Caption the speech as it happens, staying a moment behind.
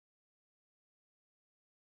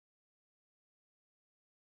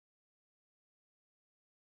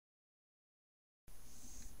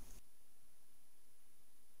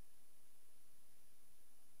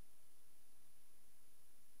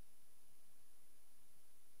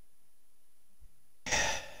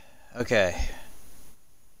Okay.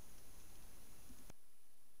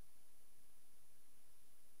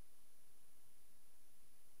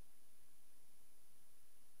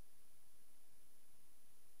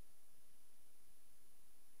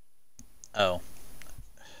 Oh.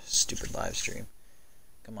 Stupid live stream.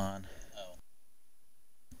 Come on. Oh.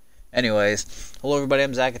 Anyways, hello everybody,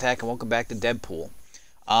 I'm Zack Attack and welcome back to Deadpool.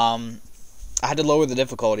 I had to lower the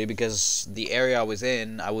difficulty because the area I was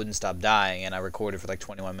in, I wouldn't stop dying, and I recorded for like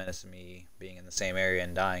 21 minutes of me being in the same area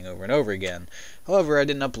and dying over and over again. However, I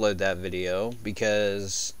didn't upload that video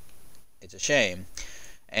because it's a shame.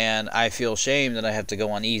 And I feel shame that I have to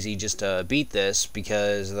go on easy just to beat this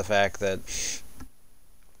because of the fact that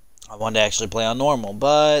I wanted to actually play on normal.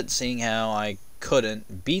 But seeing how I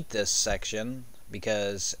couldn't beat this section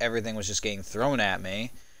because everything was just getting thrown at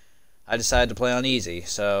me, I decided to play on easy.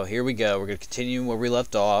 So here we go. We're going to continue where we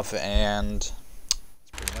left off, and that's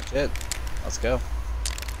pretty much it. Let's go.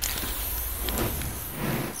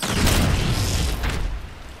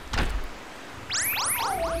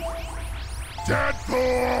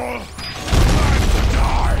 Deadpool! Time to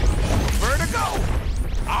die! Vertigo!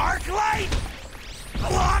 Arclight!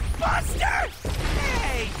 Blockbuster!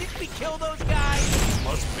 Hey, didn't we kill those guys?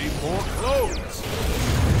 Must be more clothes.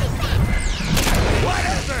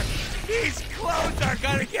 Whatever! These clothes are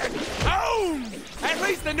gonna get owned! At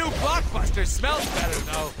least the new Blockbuster smells better,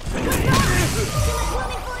 though.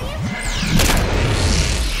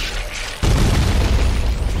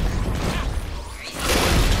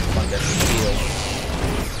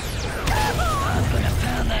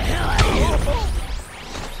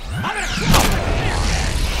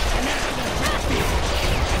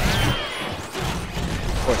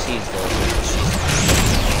 Of course, he's the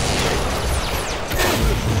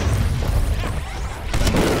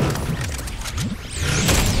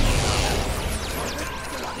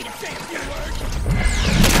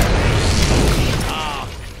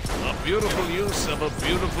A beautiful use of a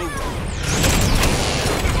beautiful woman.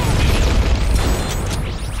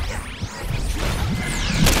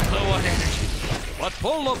 Low on energy, but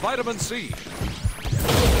full of vitamin C.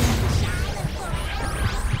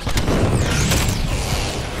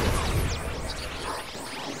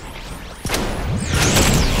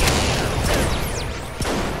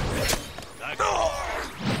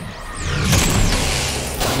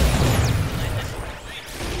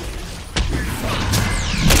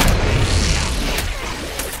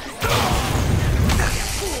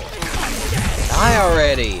 Die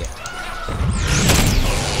already!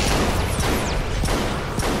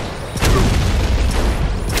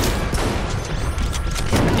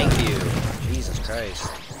 Thank you. Jesus Christ.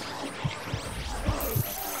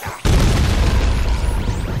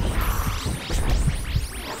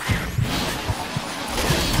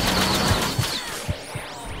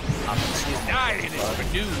 Excuse me. Died in it for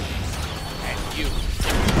news. And you.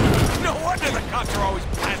 No wonder the cops are always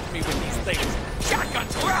blasting me with these things.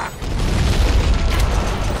 Shotguns rock!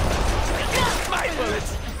 My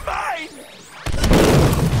bullets! Mine!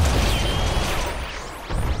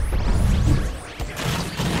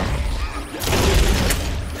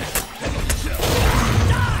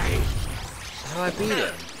 Die! How do I beat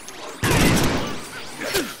him?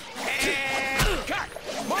 And cut!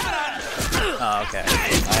 Moving on! Oh, okay. I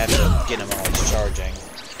have to get him while he's charging.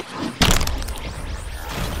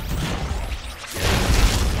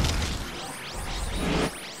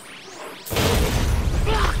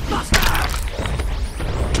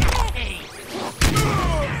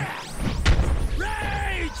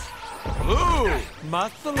 Ooh,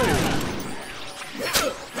 muscle.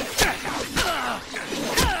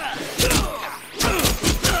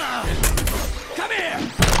 Come here.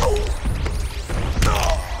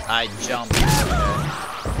 I jumped.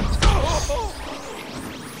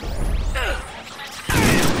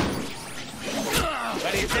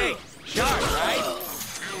 What do you think? Sharp, right?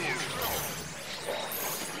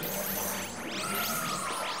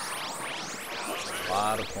 A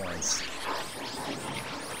lot of points.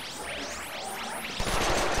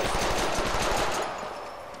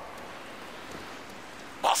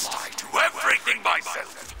 Must I do everything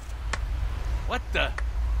myself? What the?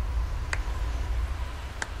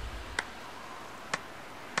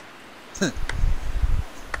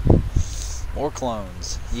 More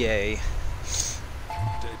clones. Yay.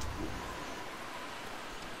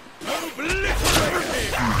 Oh, we're going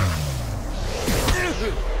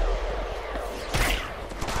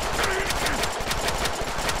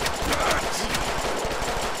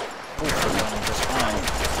just fine.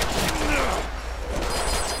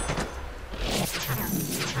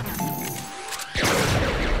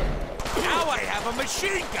 Now I have a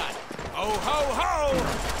machine gun. Ho ho ho!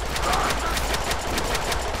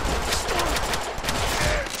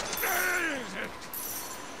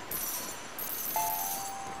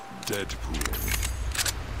 Deadpool.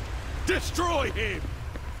 Destroy him!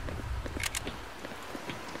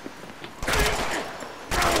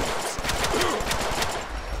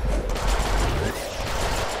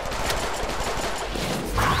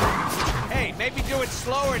 Hey, maybe do it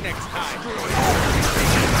slower next time.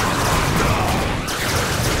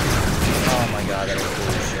 Oh my god, that is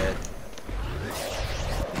bullshit.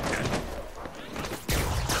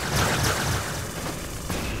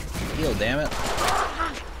 Heal, damn it.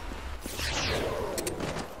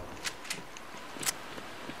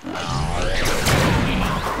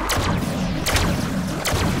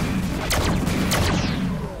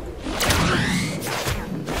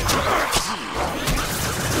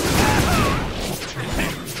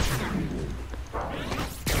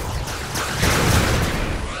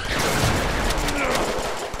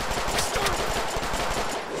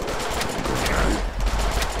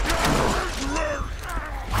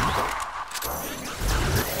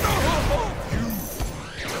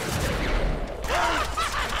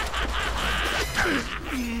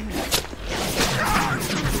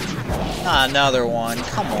 Another one,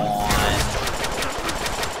 come on.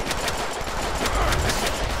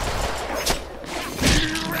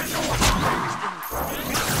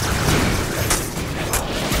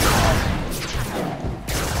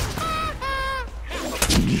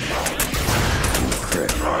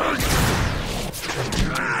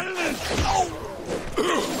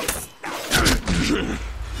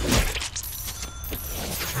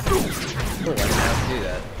 Why did I have to do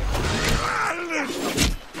that?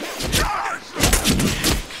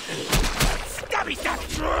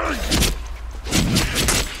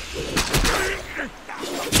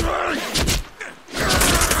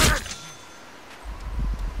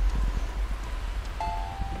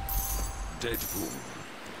 Deadpool.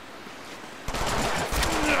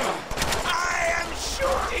 I am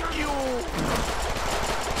shooting you!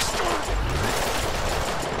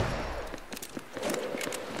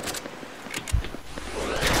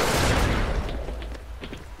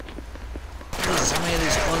 Jesus, how many of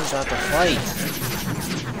these clones do I have to fight?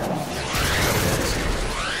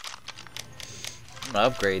 I'm gonna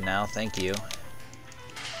upgrade now, thank you.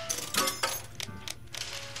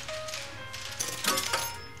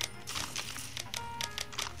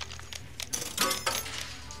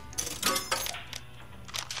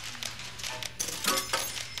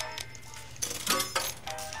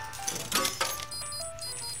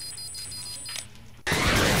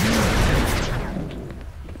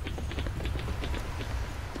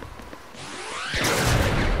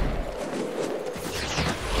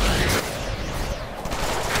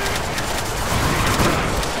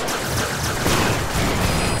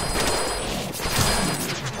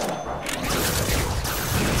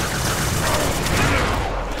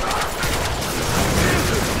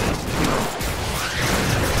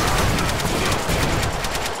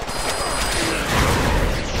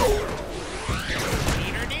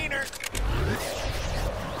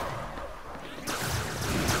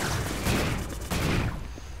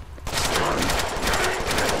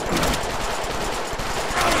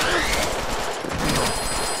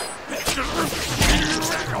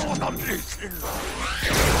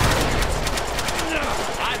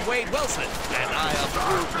 I'm Wade Wilson, and I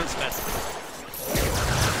approve this message.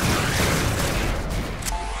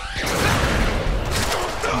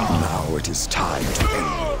 Now it is time to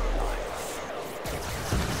end.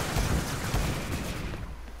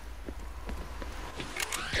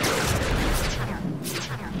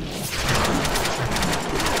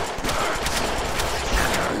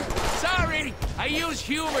 Sorry, I use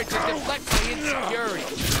humor to deflect my insecurity.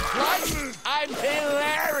 Plus, I'm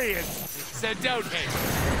hilarious, so don't hate me.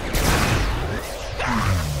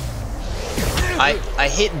 I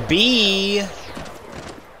hit B.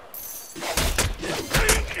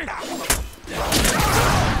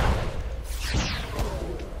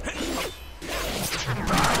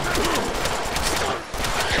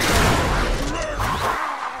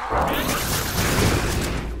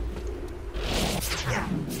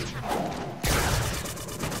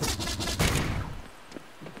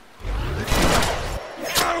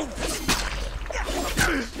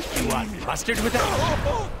 You want mustard with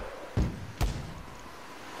that?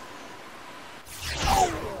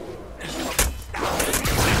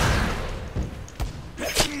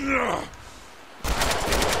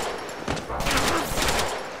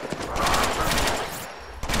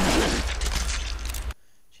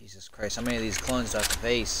 Jesus Christ, how many of these clones do I have to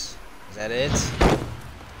face? Is that it?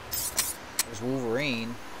 There's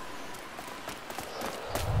Wolverine.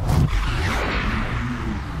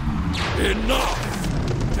 Enough!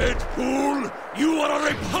 Deadpool, you are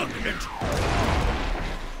repugnant!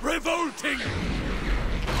 Revolting!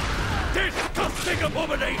 disgusting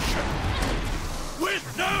abomination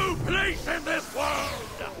with no place in this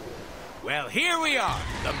world. Well, here we are,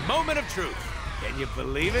 the moment of truth. Can you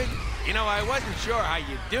believe it? You know, I wasn't sure how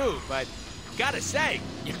you'd do, but gotta say,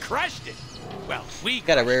 you crushed it. Well, we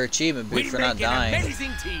Got a rare achievement boost for not dying.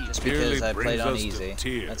 Amazing team. Just because I played brings on us to easy.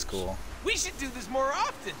 tears. That's cool. We should do this more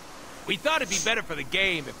often. We thought it'd be better for the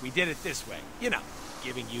game if we did it this way. You know,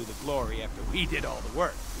 giving you the glory after we did all the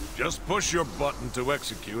work. Just push your button to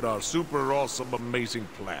execute our super awesome amazing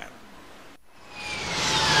plan.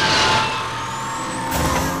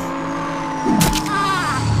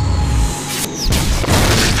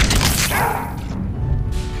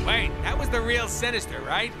 Wait, that was the real Sinister,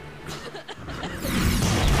 right?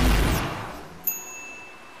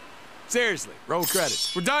 Seriously, roll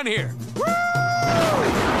credits. We're done here.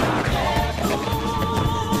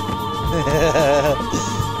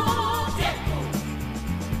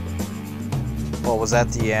 Well, was that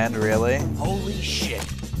the end, really? Holy shit.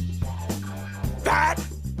 That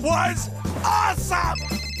was awesome!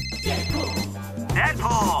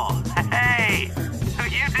 Deadpool! Hey!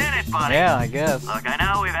 You did it, buddy! Yeah, I guess. Look, I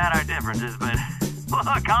know we've had our differences, but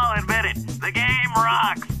look, I'll admit it. The game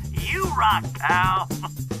rocks. You rock, pal.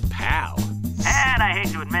 Pal. And I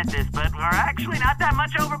hate to admit this, but we're actually not that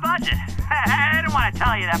much over budget. I didn't want to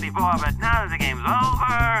tell you that before, but now that the game's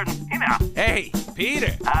over, and, you know. Hey,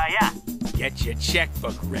 Peter. Yeah. Get your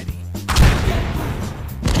checkbook ready.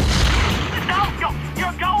 No,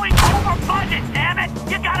 you're going over budget, damn it!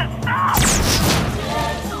 You gotta stop!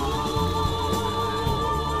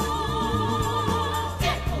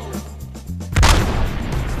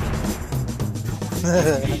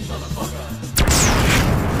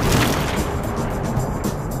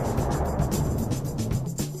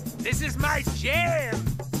 This is my jam!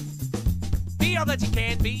 Be all that you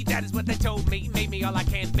can be, that is what they told me. Made me all I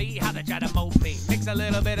can be, how they try to mold me. Mix a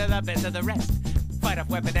little bit of the best of the rest. Fight off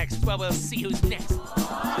Weapon X, well, we'll see who's next.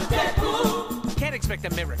 Deadpool! Can't expect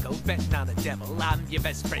a miracle, betting on the devil. I'm your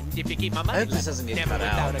best friend if you keep my money. I hope this doesn't get Never cut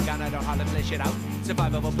without out. a gun, I know how to flesh it out.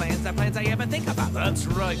 Survivable plans are plans I ever think about. That's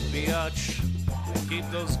right, biatch. Keep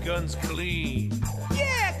those guns clean.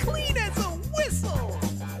 Yeah, clean as a whistle!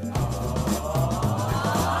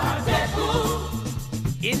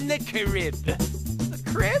 In the crib. The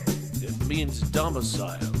crib? It means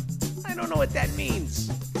domicile. I don't know what that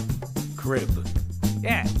means. Crib.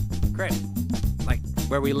 Yeah, crib. Like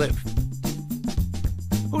where we live.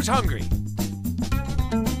 Who's hungry?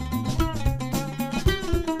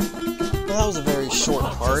 Well, that was a very short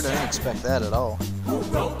part. I didn't expect that at all. Who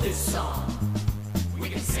wrote this song? We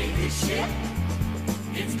can say this shit.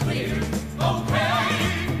 It's clear. Okay.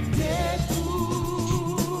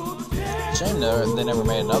 Deadpool, Deadpool, Shame they never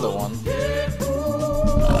made another one. Deadpool.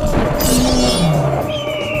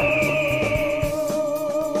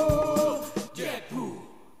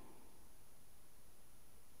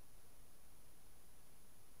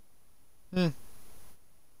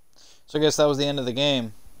 So I guess that was the end of the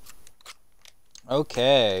game.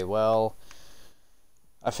 Okay, well,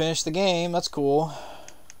 I finished the game. That's cool.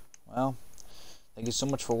 Well, thank you so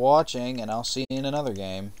much for watching, and I'll see you in another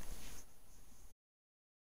game.